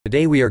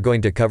Today we are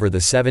going to cover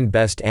the 7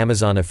 best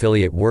Amazon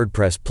affiliate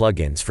WordPress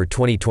plugins for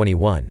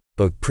 2021,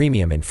 both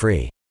premium and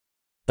free.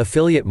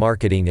 Affiliate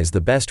marketing is the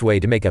best way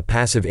to make a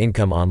passive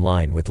income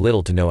online with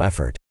little to no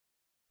effort.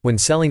 When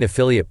selling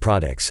affiliate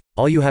products,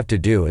 all you have to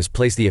do is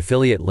place the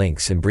affiliate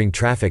links and bring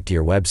traffic to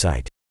your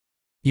website.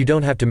 You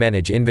don't have to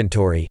manage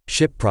inventory,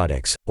 ship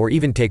products, or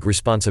even take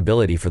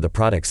responsibility for the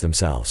products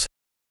themselves.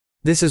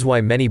 This is why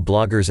many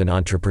bloggers and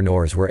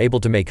entrepreneurs were able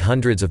to make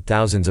hundreds of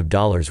thousands of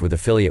dollars with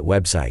affiliate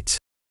websites.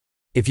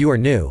 If you are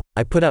new,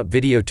 I put out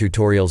video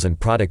tutorials and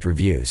product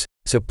reviews,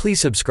 so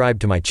please subscribe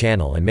to my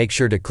channel and make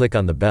sure to click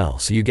on the bell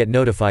so you get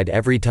notified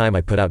every time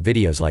I put out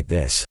videos like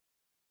this.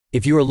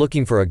 If you are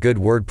looking for a good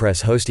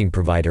WordPress hosting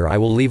provider, I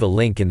will leave a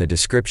link in the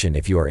description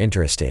if you are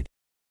interested.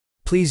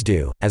 Please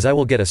do, as I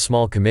will get a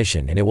small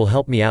commission and it will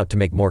help me out to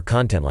make more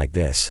content like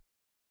this.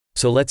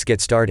 So let's get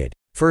started.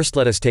 First,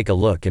 let us take a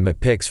look at my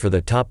picks for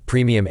the top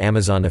premium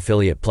Amazon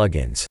affiliate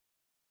plugins.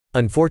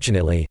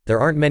 Unfortunately,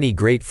 there aren't many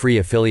great free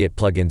affiliate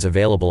plugins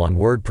available on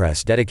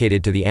WordPress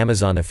dedicated to the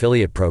Amazon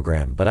affiliate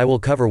program, but I will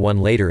cover one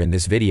later in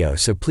this video,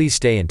 so please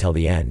stay until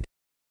the end.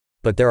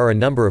 But there are a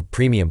number of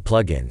premium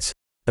plugins.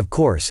 Of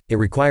course, it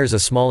requires a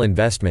small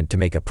investment to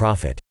make a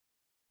profit.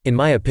 In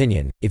my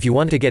opinion, if you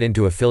want to get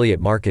into affiliate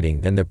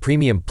marketing, then the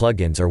premium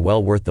plugins are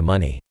well worth the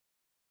money.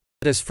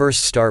 Let us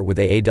first start with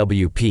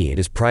AAWP. It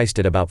is priced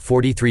at about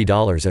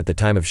 $43 at the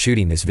time of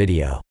shooting this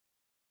video.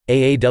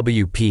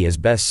 AAWP is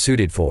best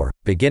suited for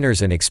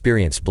beginners and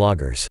experienced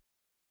bloggers.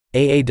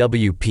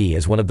 AAWP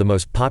is one of the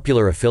most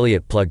popular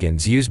affiliate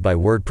plugins used by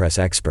WordPress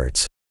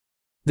experts.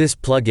 This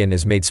plugin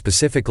is made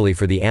specifically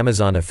for the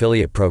Amazon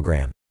affiliate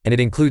program, and it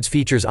includes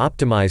features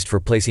optimized for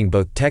placing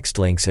both text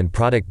links and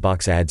product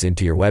box ads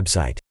into your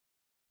website.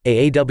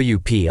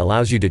 AAWP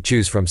allows you to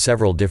choose from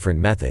several different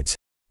methods.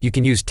 You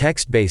can use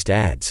text-based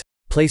ads,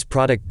 place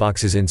product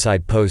boxes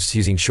inside posts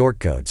using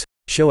shortcodes,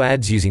 show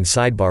ads using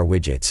sidebar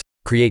widgets,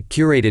 create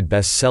curated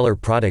bestseller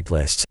product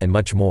lists, and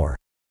much more.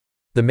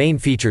 The main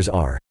features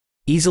are: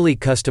 easily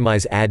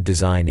customize ad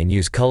design and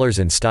use colors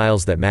and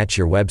styles that match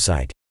your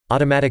website,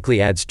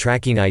 automatically adds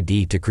tracking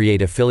ID to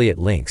create affiliate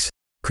links,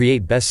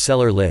 create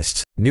bestseller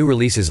lists, new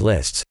releases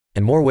lists,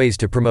 and more ways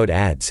to promote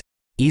ads,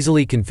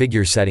 easily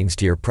configure settings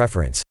to your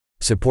preference,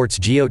 supports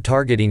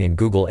geo-targeting and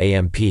Google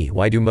AMP.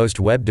 Why do most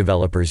web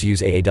developers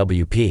use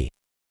AAWP?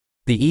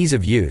 The ease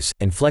of use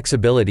and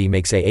flexibility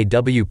makes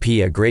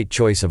AAWP a great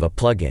choice of a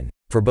plugin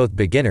for both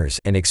beginners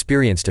and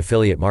experienced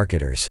affiliate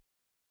marketers.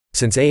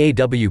 Since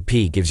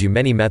AAWP gives you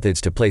many methods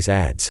to place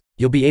ads,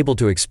 you'll be able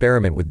to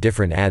experiment with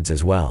different ads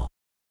as well.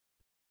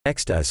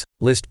 Next is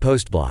List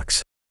Post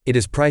Blocks. It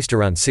is priced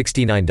around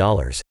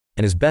 $69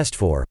 and is best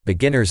for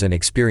beginners and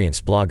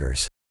experienced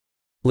bloggers.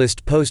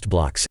 List Post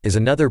Blocks is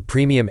another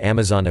premium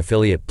Amazon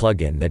affiliate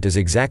plugin that does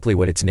exactly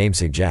what its name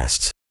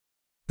suggests.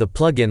 The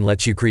plugin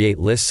lets you create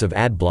lists of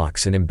ad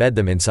blocks and embed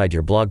them inside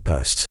your blog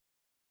posts.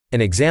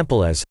 An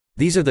example is: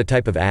 these are the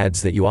type of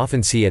ads that you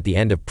often see at the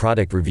end of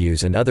product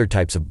reviews and other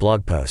types of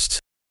blog posts.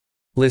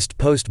 List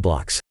Post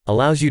Blocks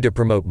allows you to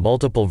promote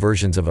multiple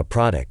versions of a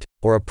product,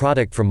 or a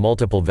product from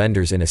multiple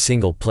vendors in a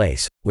single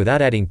place,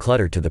 without adding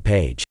clutter to the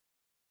page.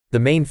 The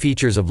main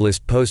features of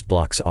List Post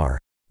Blocks are: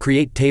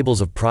 create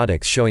tables of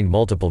products showing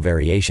multiple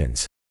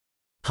variations,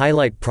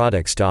 highlight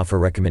products to offer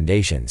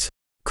recommendations,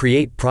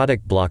 create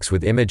product blocks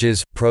with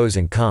images, pros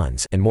and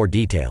cons, and more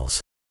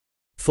details.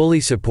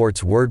 Fully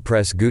supports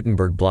WordPress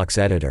Gutenberg blocks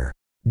editor.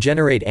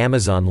 Generate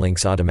Amazon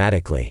links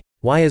automatically.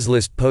 Why is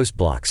List Post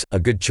Blocks a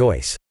good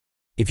choice?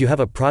 If you have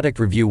a product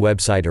review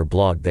website or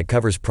blog that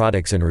covers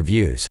products and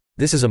reviews,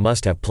 this is a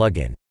must-have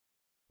plugin.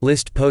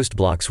 List Post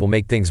Blocks will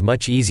make things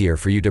much easier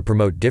for you to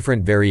promote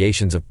different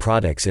variations of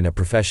products in a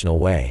professional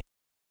way.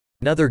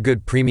 Another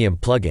good premium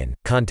plugin,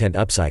 Content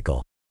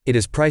Upcycle. It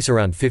is priced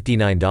around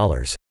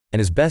 $59 and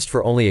is best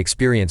for only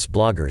experienced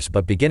bloggers,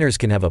 but beginners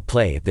can have a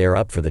play if they are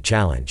up for the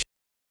challenge.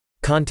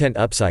 Content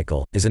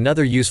Upcycle is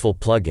another useful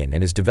plugin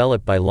and is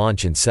developed by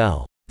Launch and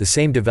Sell, the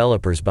same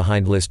developers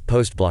behind List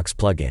Post Blocks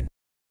plugin.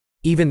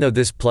 Even though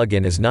this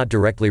plugin is not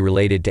directly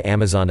related to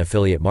Amazon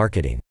affiliate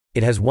marketing,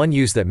 it has one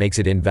use that makes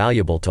it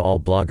invaluable to all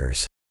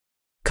bloggers.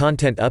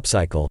 Content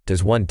Upcycle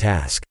does one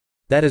task.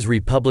 That is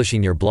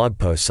republishing your blog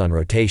posts on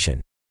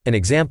rotation. An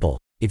example: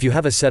 if you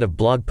have a set of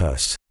blog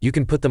posts, you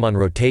can put them on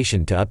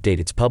rotation to update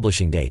its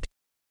publishing date.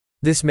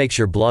 This makes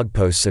your blog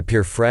posts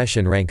appear fresh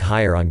and rank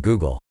higher on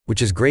Google,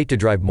 which is great to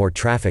drive more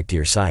traffic to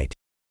your site.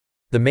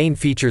 The main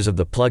features of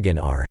the plugin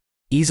are: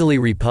 easily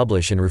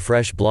republish and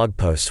refresh blog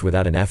posts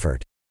without an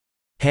effort,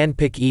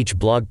 handpick each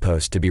blog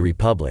post to be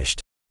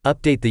republished,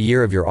 update the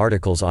year of your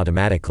articles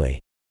automatically,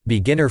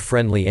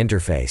 beginner-friendly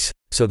interface.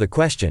 So the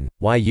question,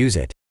 why use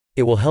it?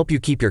 It will help you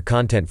keep your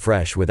content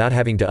fresh without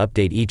having to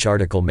update each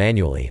article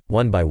manually,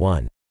 one by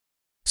one.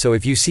 So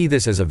if you see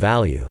this as a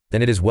value,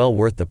 then it is well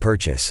worth the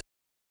purchase.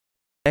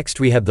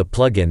 Next we have the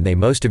plugin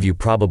most of you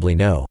probably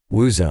know,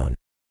 WooZone.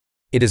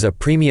 It is a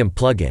premium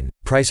plugin,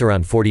 price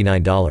around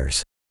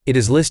 $49. It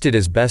is listed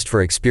as best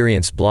for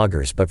experienced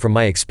bloggers, but from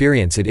my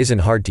experience it isn't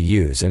hard to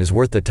use and is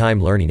worth the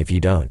time learning if you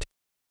don't.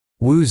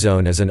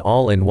 WooZone is an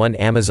all-in-one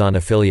Amazon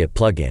affiliate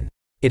plugin.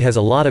 It has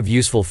a lot of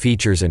useful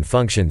features and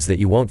functions that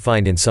you won't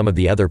find in some of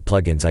the other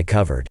plugins I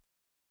covered.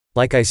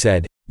 Like I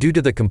said, due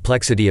to the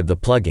complexity of the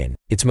plugin,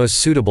 it's most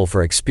suitable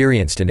for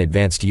experienced and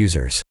advanced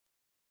users.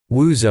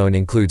 WooZone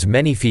includes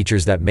many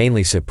features that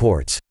mainly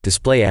supports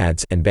display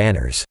ads and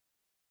banners.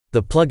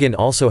 The plugin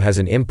also has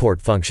an import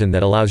function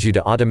that allows you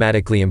to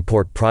automatically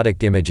import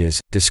product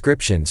images,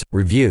 descriptions,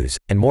 reviews,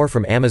 and more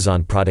from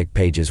Amazon product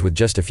pages with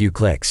just a few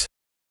clicks.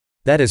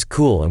 That is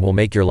cool and will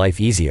make your life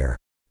easier.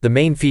 The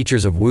main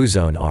features of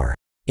WooZone are: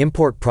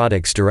 import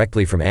products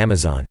directly from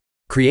Amazon,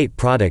 create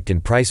product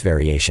and price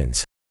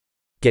variations,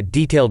 get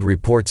detailed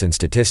reports and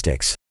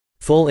statistics,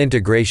 full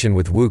integration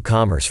with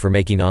WooCommerce for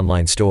making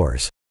online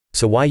stores.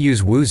 So why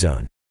use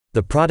WooZone?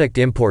 The product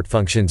import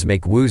functions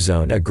make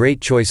WooZone a great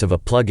choice of a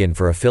plugin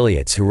for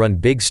affiliates who run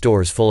big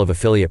stores full of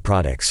affiliate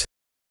products.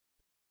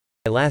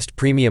 My last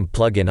premium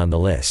plugin on the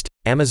list,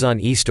 Amazon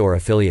eStore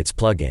Affiliates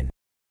plugin.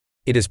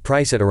 It is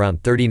priced at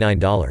around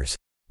 $39.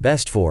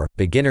 Best for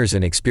beginners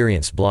and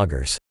experienced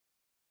bloggers.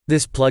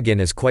 This plugin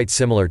is quite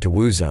similar to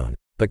WooZone,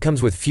 but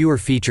comes with fewer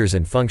features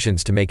and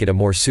functions to make it a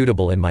more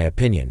suitable, in my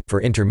opinion,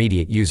 for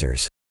intermediate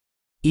users.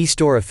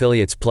 eStore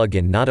Affiliates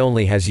plugin not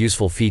only has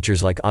useful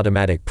features like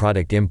automatic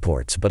product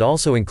imports but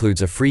also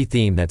includes a free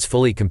theme that's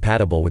fully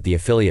compatible with the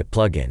affiliate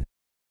plugin.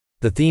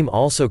 The theme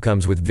also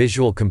comes with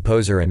Visual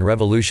Composer and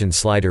Revolution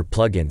Slider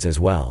plugins as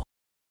well.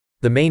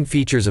 The main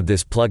features of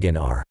this plugin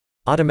are: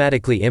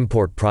 automatically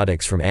import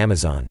products from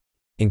Amazon,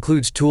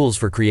 includes tools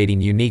for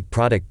creating unique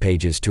product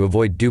pages to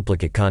avoid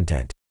duplicate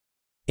content,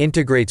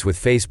 integrates with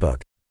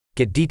Facebook,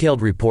 get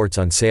detailed reports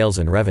on sales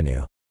and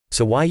revenue.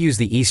 So why use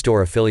the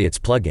eStore Affiliates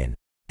plugin?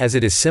 As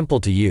it is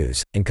simple to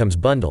use, and comes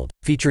bundled,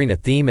 featuring a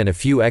theme and a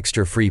few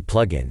extra free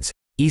plugins,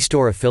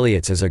 eStore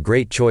Affiliates is a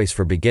great choice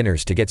for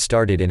beginners to get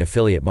started in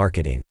affiliate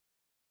marketing.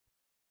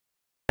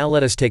 Now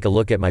let us take a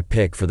look at my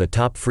pick for the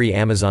top free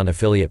Amazon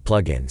affiliate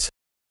plugins.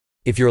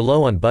 If you're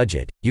low on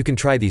budget, you can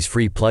try these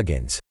free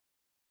plugins.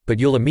 But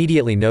you'll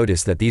immediately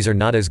notice that these are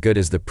not as good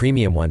as the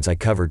premium ones I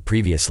covered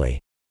previously.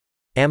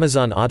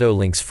 Amazon Auto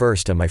Links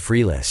first on my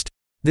free list.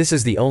 This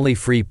is the only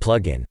free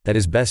plugin that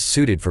is best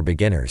suited for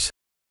beginners.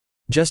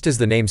 Just as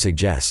the name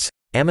suggests,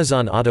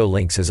 Amazon Auto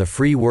Links is a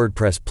free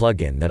WordPress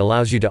plugin that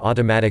allows you to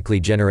automatically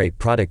generate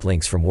product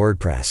links from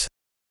WordPress.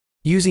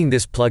 Using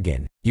this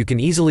plugin, you can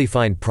easily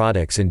find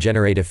products and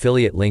generate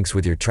affiliate links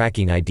with your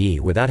tracking ID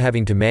without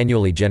having to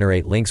manually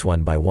generate links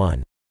one by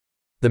one.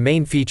 The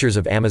main features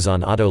of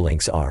Amazon Auto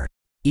Links are: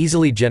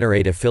 easily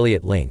generate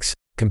affiliate links,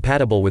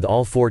 compatible with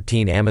all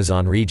 14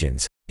 Amazon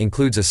regions,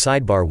 includes a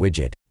sidebar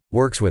widget,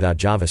 works without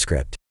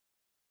JavaScript.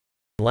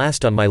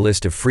 Last on my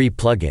list of free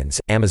plugins,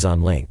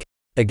 Amazon Link.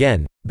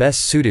 Again,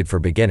 best suited for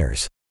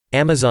beginners.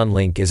 Amazon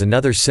Link is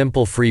another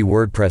simple free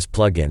WordPress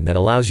plugin that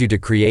allows you to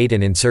create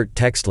and insert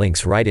text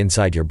links right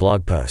inside your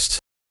blog posts.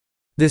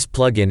 This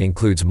plugin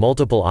includes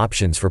multiple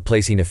options for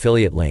placing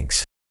affiliate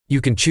links.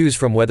 You can choose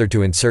from whether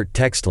to insert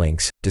text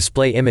links,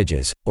 display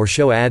images, or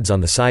show ads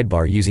on the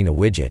sidebar using a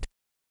widget.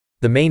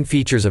 The main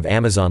features of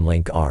Amazon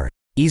Link are: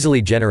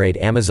 easily generate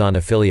Amazon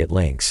affiliate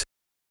links,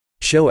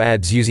 show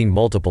ads using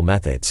multiple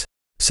methods,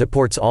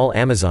 supports all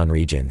Amazon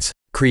regions,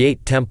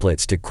 create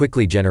templates to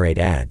quickly generate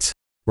ads.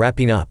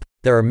 Wrapping up,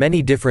 there are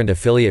many different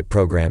affiliate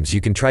programs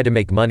you can try to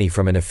make money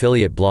from an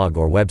affiliate blog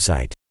or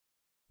website.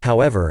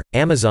 However,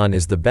 Amazon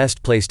is the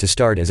best place to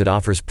start as it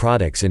offers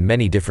products in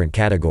many different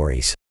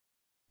categories.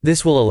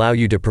 This will allow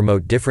you to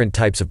promote different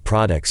types of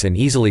products and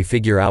easily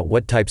figure out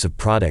what types of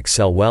products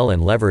sell well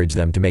and leverage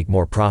them to make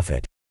more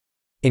profit.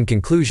 In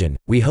conclusion,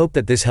 we hope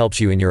that this helps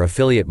you in your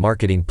affiliate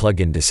marketing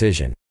plugin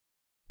decision.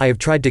 I have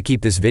tried to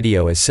keep this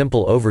video a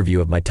simple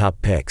overview of my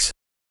top picks.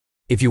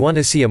 If you want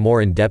to see a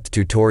more in-depth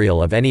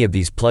tutorial of any of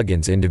these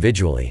plugins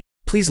individually,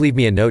 please leave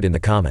me a note in the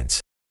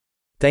comments.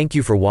 Thank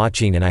you for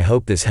watching and I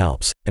hope this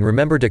helps, and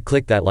remember to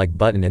click that like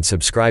button and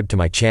subscribe to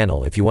my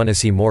channel if you want to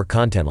see more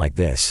content like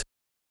this.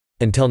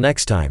 Until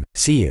next time,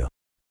 see you.